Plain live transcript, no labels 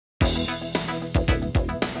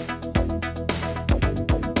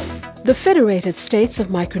The Federated States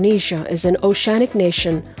of Micronesia is an oceanic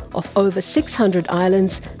nation of over 600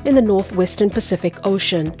 islands in the northwestern Pacific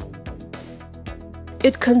Ocean.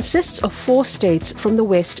 It consists of 4 states from the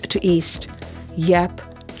west to east: Yap,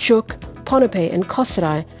 Chuuk, Ponape and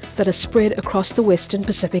Kosrae, that are spread across the western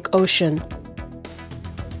Pacific Ocean.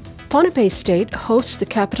 Ponape State hosts the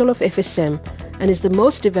capital of FSM and is the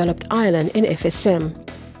most developed island in FSM.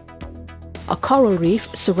 A coral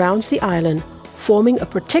reef surrounds the island, forming a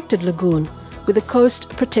protected lagoon, with the coast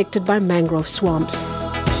protected by mangrove swamps.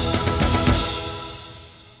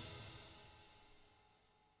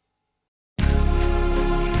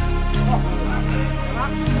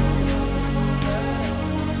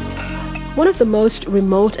 One of the most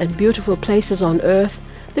remote and beautiful places on Earth,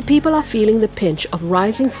 the people are feeling the pinch of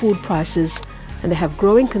rising food prices, and they have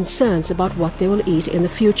growing concerns about what they will eat in the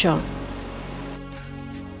future.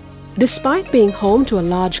 Despite being home to a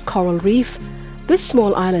large coral reef, this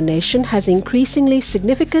small island nation has increasingly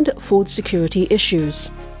significant food security issues.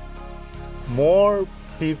 More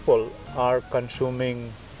people are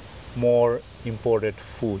consuming more imported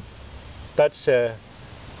food. That's an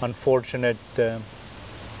unfortunate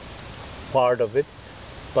part of it,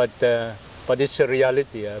 but it's a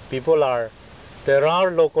reality. There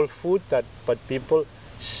are local food, but people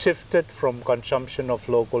shifted from consumption of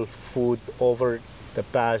local food over the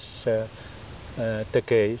past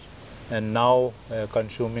decades, and now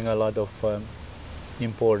consuming a lot of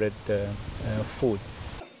imported food.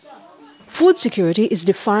 Food security is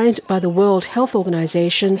defined by the World Health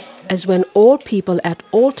Organization as when all people at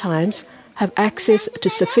all times have access to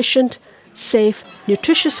sufficient, safe,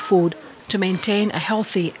 nutritious food to maintain a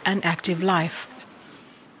healthy and active life.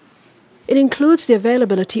 It includes the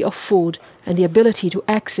availability of food and the ability to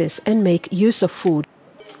access and make use of food.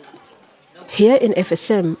 Here in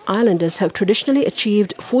FSM, islanders have traditionally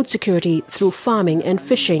achieved food security through farming and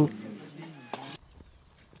fishing.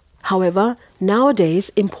 However,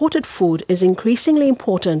 nowadays imported food is increasingly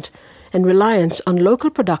important and reliance on local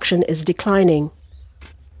production is declining.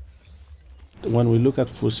 When we look at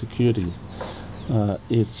food security,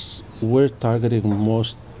 we're targeting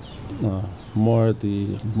more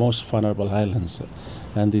the most vulnerable islands,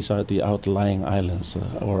 and these are the outlying islands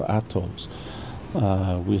or atolls.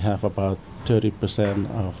 We have about 30%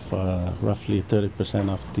 of, roughly 30%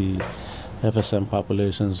 of the FSM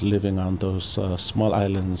populations living on those small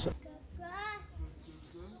islands.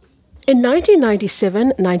 In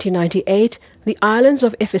 1997-1998, the islands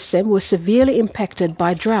of FSM were severely impacted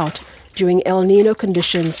by drought during El Nino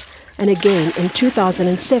conditions, and again in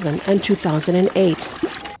 2007 and 2008.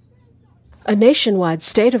 A nationwide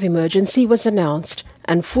state of emergency was announced,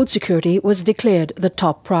 and food security was declared the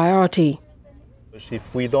top priority.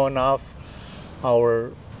 If we don't have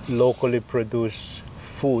our locally produced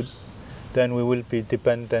food, then we will be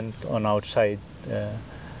dependent on outside,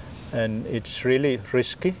 and it's really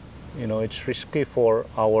risky. You know, it's risky for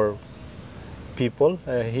our people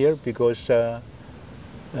here because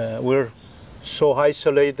we're so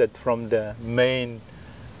isolated from the main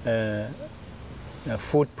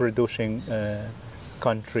food-producing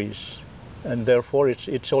countries, and therefore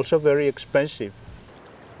it's also very expensive.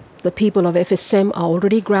 The people of FSM are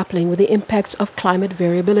already grappling with the impacts of climate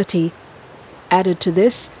variability. Added to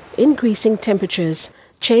this, increasing temperatures,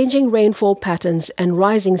 changing rainfall patterns and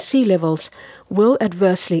rising sea levels will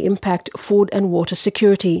adversely impact food and water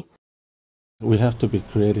security. We have to be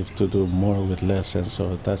creative to do more with less, and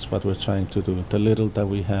so that's what we're trying to do. The little that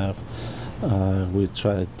we have, we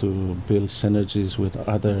try to build synergies with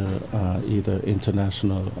other either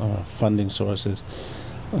international funding sources,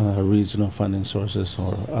 regional funding sources,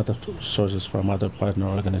 or other sources from other partner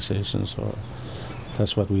organizations. Or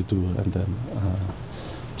that's what we do, and then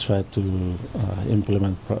try to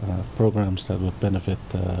implement programs that would benefit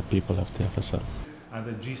people of the FSM. And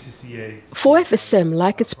the GCCA. For FSM,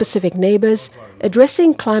 like its Pacific neighbors,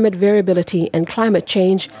 addressing climate variability and climate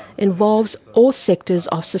change involves all sectors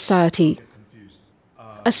of society.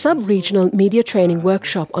 A sub-regional media training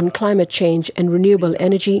workshop on climate change and renewable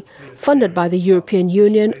energy, funded by the European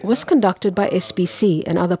Union, was conducted by SPC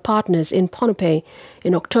and other partners in Ponape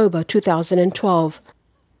in October 2012.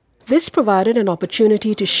 This provided an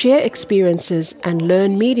opportunity to share experiences and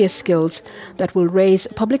learn media skills that will raise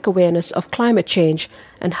public awareness of climate change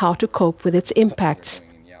and how to cope with its impacts.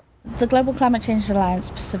 The Global Climate Change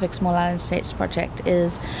Alliance Pacific Small Island States project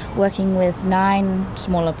is working with 9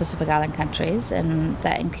 smaller Pacific Island countries, and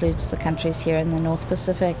that includes the countries here in the North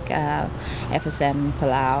Pacific, FSM,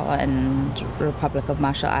 Palau and Republic of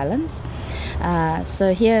Marshall Islands.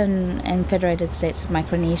 So here in Federated States of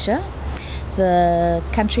Micronesia, The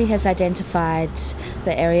country has identified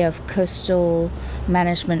the area of coastal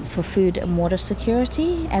management for food and water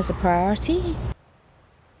security as a priority.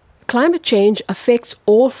 Climate change affects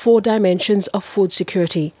all 4 dimensions of food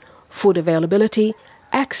security: food availability,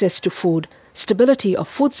 access to food, stability of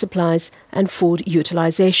food supplies, and food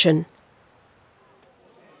utilization.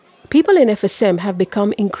 People in FSM have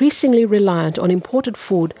become increasingly reliant on imported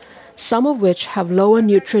food, some of which have lower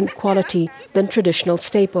nutrient quality than traditional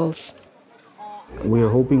staples. We are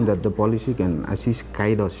hoping that the policy can assist,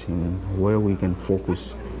 guide us in where we can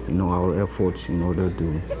focus, our efforts in order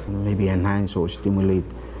to maybe enhance or stimulate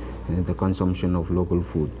the consumption of local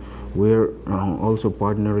food. We're also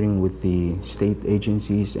partnering with the state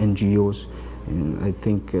agencies, NGOs, and I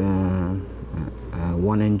think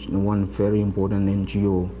one very important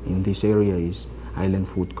NGO in this area is Island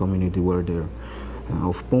Food Community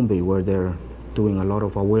of Pohnpei, where they're doing a lot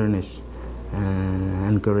of awareness,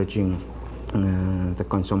 encouraging the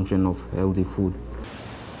consumption of healthy food.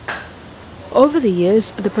 Over the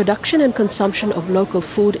years, the production and consumption of local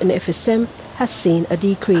food in FSM has seen a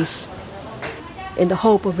decrease. In the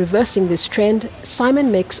hope of reversing this trend,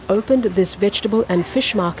 Simon Mix opened this vegetable and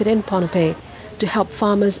fish market in Pohnpei to help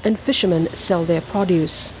farmers and fishermen sell their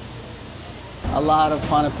produce. A lot of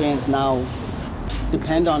Pohnpeians now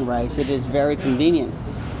depend on rice. It is very convenient.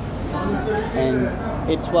 And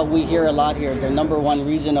it's what we hear a lot here. The number one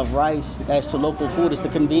reason of rice as to local food is the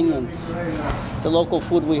convenience. The local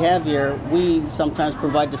food we have here, we sometimes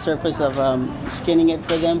provide the service of skinning it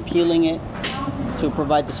for them, peeling it, to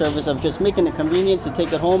provide the service of just making it convenient to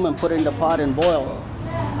take it home and put it in the pot and boil.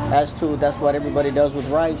 That's what everybody does with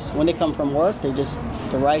rice. When they come from work,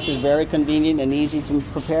 the rice is very convenient and easy to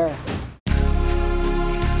prepare.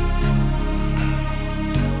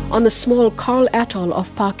 On the small coral atoll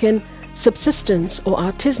of Pakin, subsistence or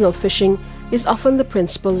artisanal fishing is often the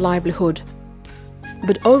principal livelihood.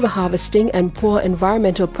 But overharvesting and poor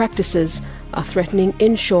environmental practices are threatening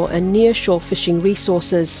inshore and nearshore fishing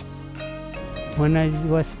resources. When I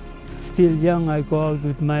was still young, I go out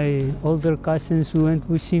with my older cousins who went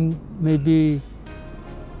fishing. Maybe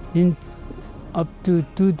in up to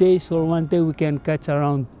 2 days or 1 day we can catch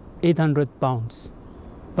around 800 pounds.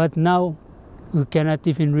 But now we cannot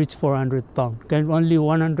even reach 400 pounds. Only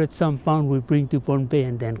 100 some pounds we bring to Pohnpei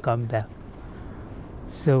and then come back.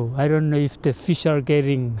 So I don't know if the fish are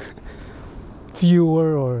getting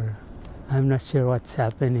fewer or I'm not sure what's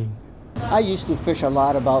happening. I used to fish a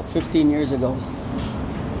lot about 15 years ago.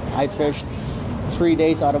 I fished 3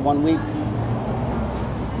 days out of 1 week.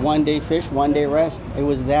 1 day fish, 1 day rest. It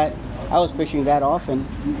was that, I was fishing that often.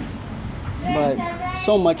 But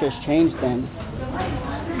so much has changed then.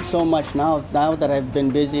 So much now that I've been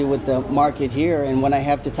busy with the market here, and when I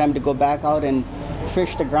have the time to go back out and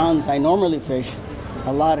fish the grounds I normally fish,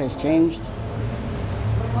 a lot has changed.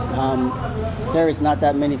 There is not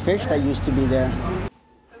that many fish that used to be there.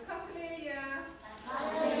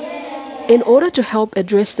 In order to help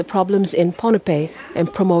address the problems in Pohnpei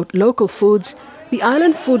and promote local foods, the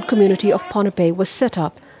Island Food Community of Pohnpei was set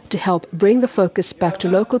up to help bring the focus back to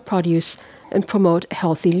local produce and promote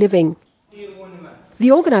healthy living.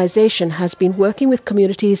 The organization has been working with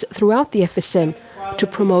communities throughout the FSM to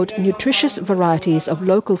promote nutritious varieties of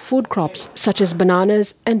local food crops such as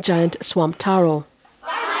bananas and giant swamp taro.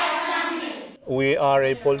 We are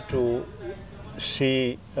able to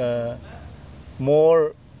see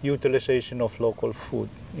more utilization of local food.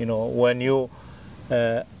 When you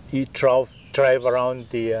drive around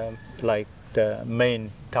the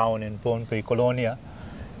main town in Pohnpei, Colonia,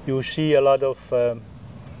 you see a lot of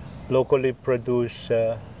locally produced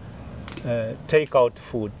takeout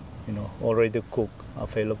food, already cooked,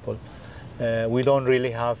 available. We don't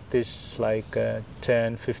really have this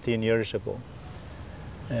 10, 15 years ago.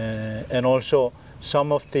 And also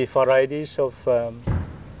some of the varieties of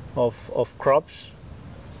crops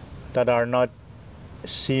that are not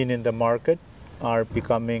seen in the market are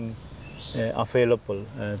becoming available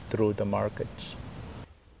through the markets.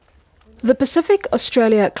 The Pacific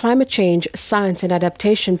Australia Climate Change Science and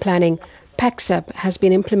Adaptation Planning, PACSAP, has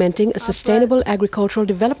been implementing a sustainable agricultural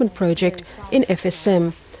development project in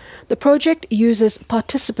FSM. The project uses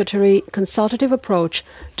participatory consultative approach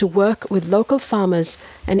to work with local farmers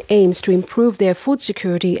and aims to improve their food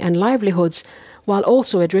security and livelihoods while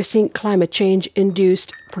also addressing climate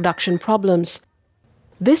change-induced production problems.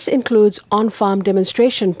 This includes on-farm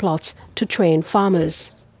demonstration plots to train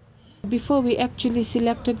farmers. Before we actually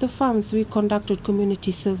selected the farms, we conducted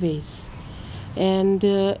community surveys. And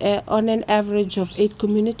on an average of 8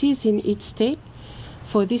 communities in each state.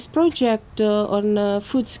 For this project on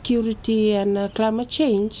food security and climate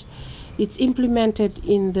change, it's implemented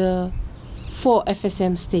in the 4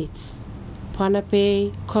 FSM states: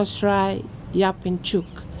 Ponape, Kosrae, Yap and Chuk.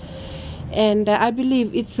 And I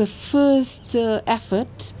believe it's the first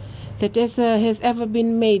effort that has ever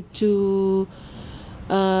been made to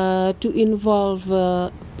involve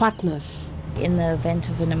partners. In the event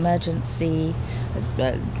of an emergency,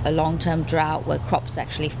 a long-term drought where crops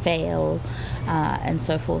actually fail and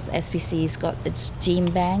so forth, SPC's got its gene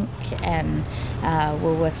bank, and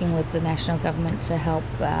we're working with the national government to help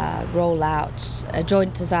roll out a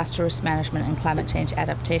joint disaster risk management and climate change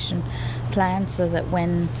adaptation plan, so that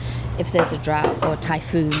if there's a drought or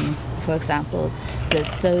typhoon, for example,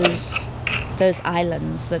 that those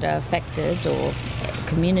islands that are affected or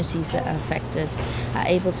communities that are affected are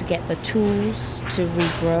able to get the tools to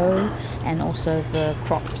regrow and also the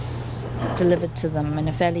crops delivered to them in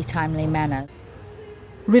a fairly timely manner.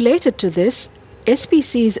 Related to this,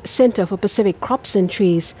 SPC's Centre for Pacific Crops and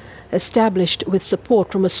Trees, established with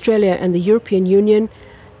support from Australia and the European Union,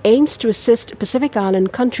 aims to assist Pacific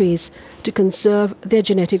Island countries to conserve their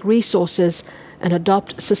genetic resources and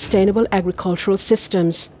adopt sustainable agricultural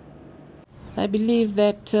systems. I believe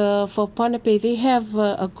that for Ponape, they have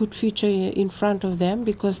a good future in front of them,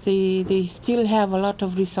 because they still have a lot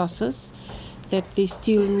of resources that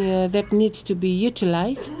that needs to be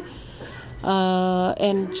utilized,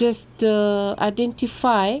 and just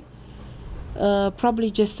identify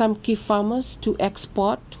probably just some key farmers to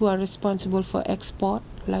export, who are responsible for export,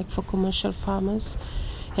 like for commercial farmers,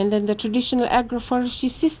 and then the traditional agroforestry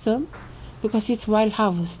system, because it's wild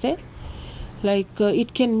harvested.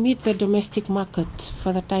 It can meet the domestic market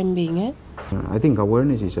for the time being. I think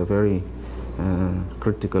awareness is a very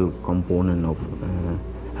critical component of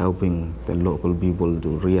helping the local people to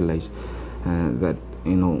realize that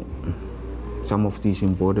some of these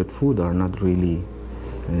imported food are not really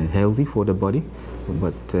healthy for the body,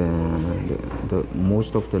 but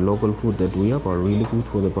most of the local food that we have are really good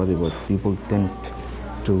for the body, but people tend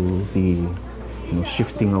to be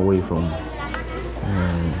shifting away from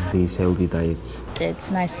these healthy diets.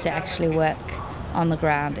 It's nice to actually work on the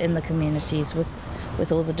ground in the communities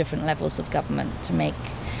with all the different levels of government to make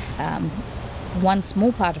one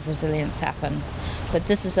small part of resilience happen. But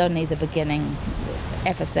this is only the beginning.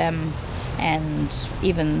 FSM and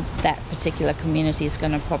even that particular community is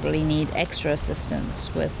going to probably need extra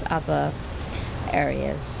assistance with other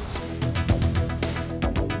areas.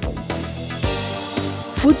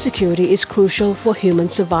 Food security is crucial for human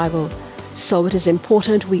survival, so it is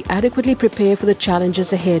important we adequately prepare for the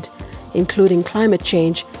challenges ahead, including climate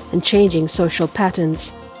change and changing social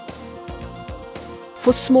patterns.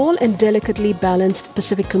 For small and delicately balanced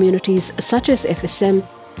Pacific communities such as FSM,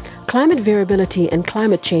 climate variability and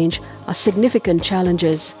climate change are significant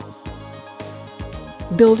challenges.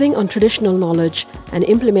 Building on traditional knowledge and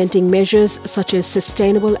implementing measures such as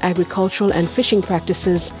sustainable agricultural and fishing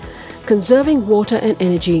practices, conserving water and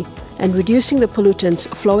energy, and reducing the pollutants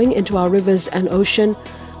flowing into our rivers and ocean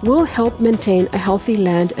will help maintain a healthy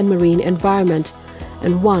land and marine environment,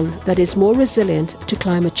 and one that is more resilient to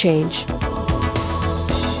climate change.